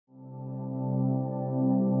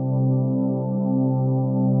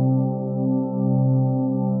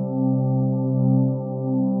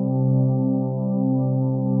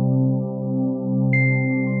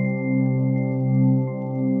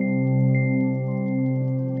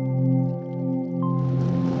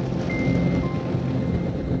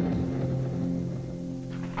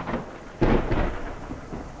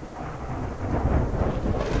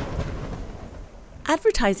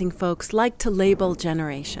Advertising folks like to label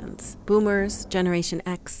generations. Boomers, Generation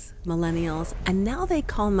X, Millennials, and now they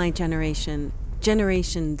call my generation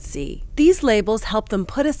Generation Z. These labels help them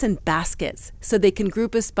put us in baskets so they can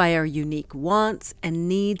group us by our unique wants and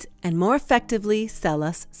needs and more effectively sell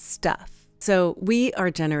us stuff. So we are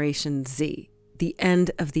Generation Z, the end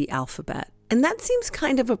of the alphabet. And that seems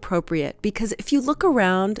kind of appropriate because if you look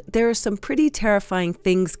around, there are some pretty terrifying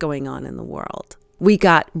things going on in the world. We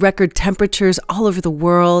got record temperatures all over the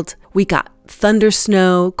world. We got thunder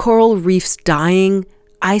snow, coral reefs dying,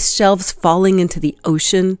 ice shelves falling into the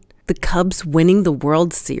ocean, the Cubs winning the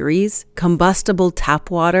World Series, combustible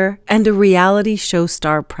tap water, and a reality show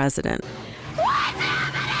star president. What's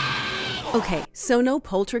happening? Okay, so no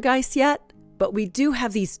poltergeist yet, but we do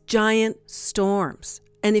have these giant storms.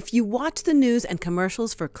 And if you watch the news and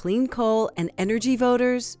commercials for clean coal and energy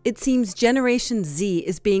voters, it seems Generation Z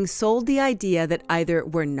is being sold the idea that either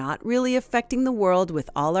we're not really affecting the world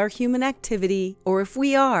with all our human activity, or if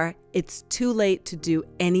we are, it's too late to do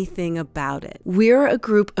anything about it. We're a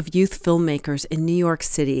group of youth filmmakers in New York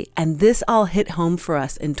City, and this all hit home for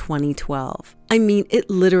us in 2012. I mean,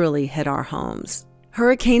 it literally hit our homes.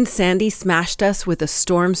 Hurricane Sandy smashed us with a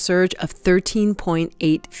storm surge of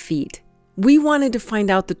 13.8 feet. We wanted to find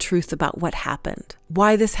out the truth about what happened,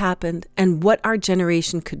 why this happened, and what our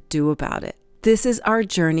generation could do about it. This is our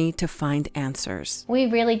journey to find answers. We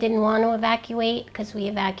really didn't want to evacuate because we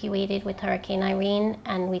evacuated with Hurricane Irene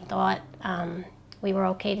and we thought we were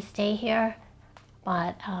okay to stay here,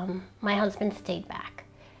 but my husband stayed back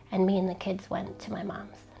and me and the kids went to my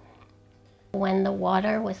mom's. When the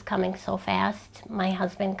water was coming so fast, my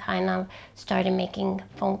husband kind of started making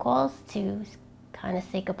phone calls to kind of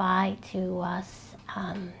say goodbye to us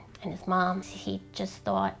and his mom. He just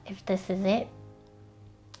thought, if this is it,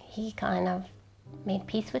 he kind of made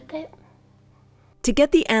peace with it. To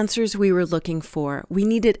get the answers we were looking for, we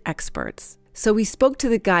needed experts. So we spoke to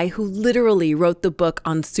the guy who literally wrote the book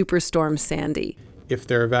on Superstorm Sandy. If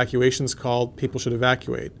there are evacuations called, people should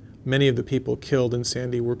evacuate. Many of the people killed in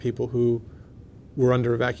Sandy were people who were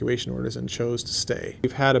under evacuation orders and chose to stay.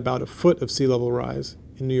 We've had about a foot of sea level rise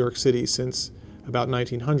in New York City since about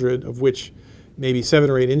 1900, of which maybe 7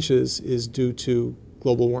 or 8 inches is due to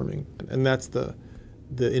global warming. And that's the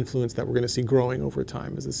influence that we're going to see growing over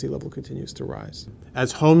time as the sea level continues to rise.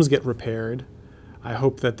 As homes get repaired, I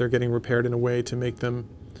hope that they're getting repaired in a way to make them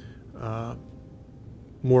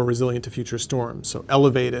more resilient to future storms. So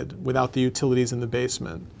elevated without the utilities in the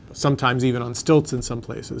basement, sometimes even on stilts in some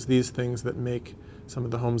places. These things that make some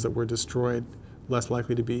of the homes that were destroyed less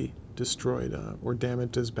likely to be destroyed or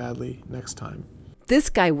damaged as badly next time. This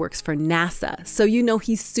guy works for NASA, so you know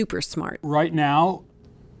he's super smart. Right now,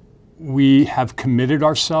 we have committed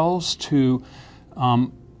ourselves to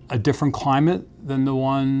a different climate than the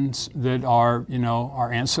ones that our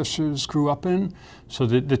ancestors grew up in. So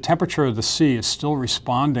the temperature of the sea is still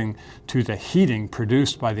responding to the heating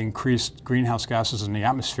produced by the increased greenhouse gases in the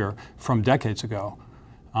atmosphere from decades ago.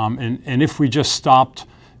 And if we just stopped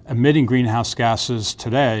emitting greenhouse gases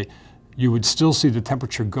today, you would still see the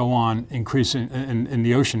temperature go on increasing in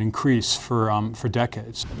the ocean increase for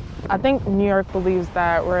decades. I think New York believes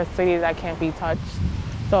that we're a city that can't be touched.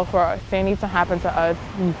 So for Sandy to happen to us,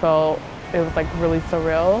 we felt it was like really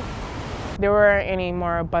surreal. There weren't any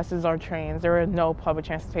more buses or trains. There was no public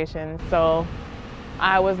transportation. So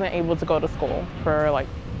I wasn't able to go to school for like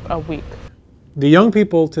a week. The young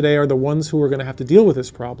people today are the ones who are going to have to deal with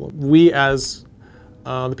this problem. We as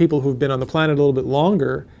the people who've been on the planet a little bit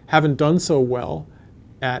longer haven't done so well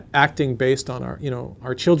at acting based on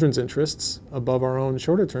our children's interests above our own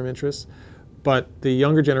shorter-term interests. But the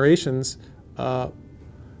younger generations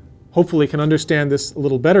hopefully can understand this a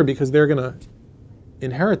little better because they're going to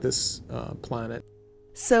inherit this planet.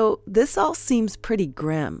 So this all seems pretty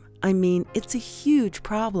grim. I mean, it's a huge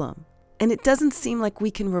problem, and it doesn't seem like we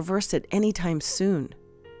can reverse it anytime soon.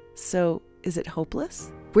 So is it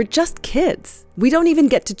hopeless? We're just kids. We don't even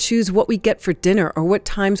get to choose what we get for dinner or what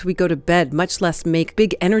times we go to bed, much less make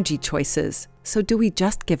big energy choices. So do we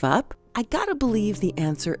just give up? I gotta believe the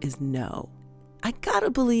answer is no. I gotta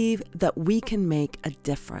believe that we can make a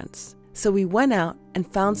difference. So we went out and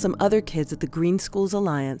found some other kids at the Green Schools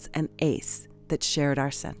Alliance and ACE that shared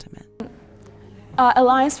our sentiment.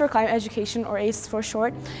 Alliance for Climate Education, or ACE for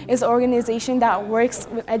short, is an organization that works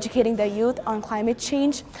with educating the youth on climate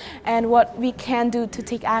change and what we can do to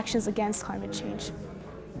take actions against climate change.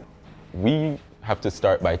 We have to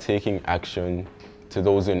start by taking action to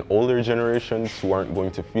those in older generations who aren't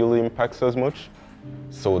going to feel the impacts as much,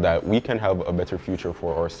 so that we can have a better future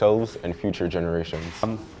for ourselves and future generations.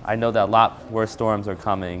 I know that a lot worse storms are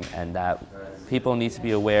coming and that people need to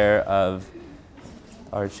be aware of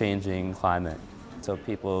our changing climate. So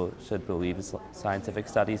people should believe scientific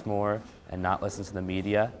studies more and not listen to the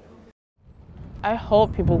media. I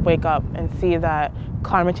hope people wake up and see that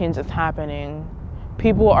climate change is happening.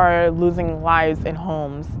 People are losing lives in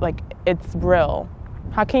homes. Like, it's real.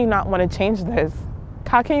 How can you not want to change this?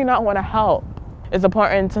 How can you not want to help? It's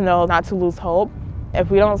important to know not to lose hope. If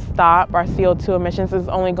we don't stop, our CO2 emissions is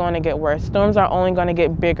only going to get worse. Storms are only going to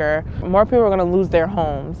get bigger. More people are going to lose their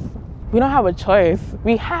homes. We don't have a choice.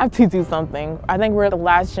 We have to do something. I think we're the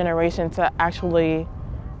last generation to actually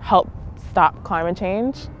help stop climate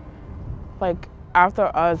change. Like,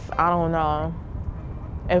 after us, I don't know.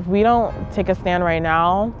 If we don't take a stand right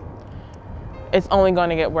now, it's only going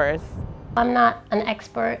to get worse. I'm not an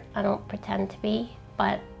expert, I don't pretend to be,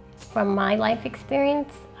 but from my life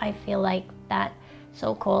experience, I feel like that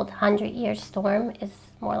so-called 100-year storm is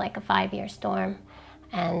more like a 5-year storm,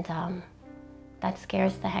 and that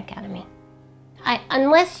scares the heck out of me.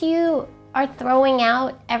 Unless you are throwing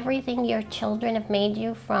out everything your children have made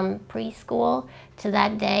you from preschool to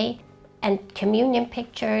that day, and communion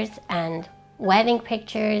pictures and wedding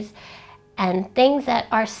pictures and things that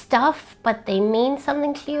are stuff but they mean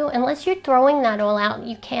something to you, unless you're throwing that all out,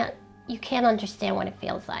 you can't understand what it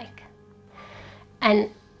feels like.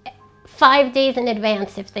 And 5 days in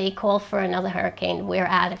advance, if they call for another hurricane, we're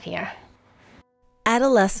out of here.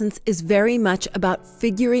 Adolescence is very much about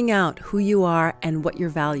figuring out who you are and what your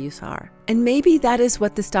values are. And maybe that is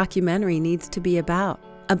what this documentary needs to be about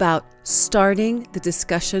starting the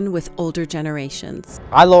discussion with older generations.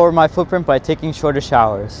 I lower my footprint by taking shorter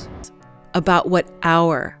showers. About what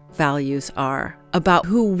our values are, about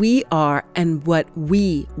who we are and what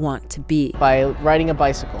we want to be. By riding a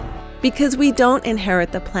bicycle. Because we don't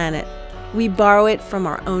inherit the planet, we borrow it from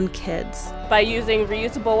our own kids. By using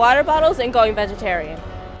reusable water bottles and going vegetarian.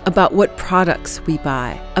 About what products we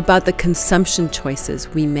buy, about the consumption choices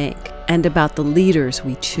we make, and about the leaders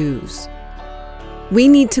we choose. We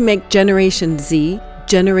need to make Generation Z,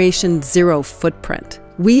 Generation Zero footprint.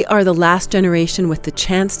 We are the last generation with the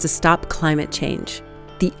chance to stop climate change,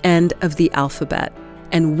 the end of the alphabet,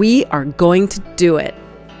 and we are going to do it.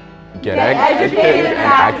 Get educated and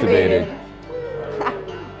activated.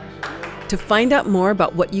 To find out more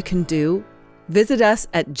about what you can do, visit us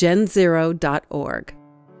at genzero.org.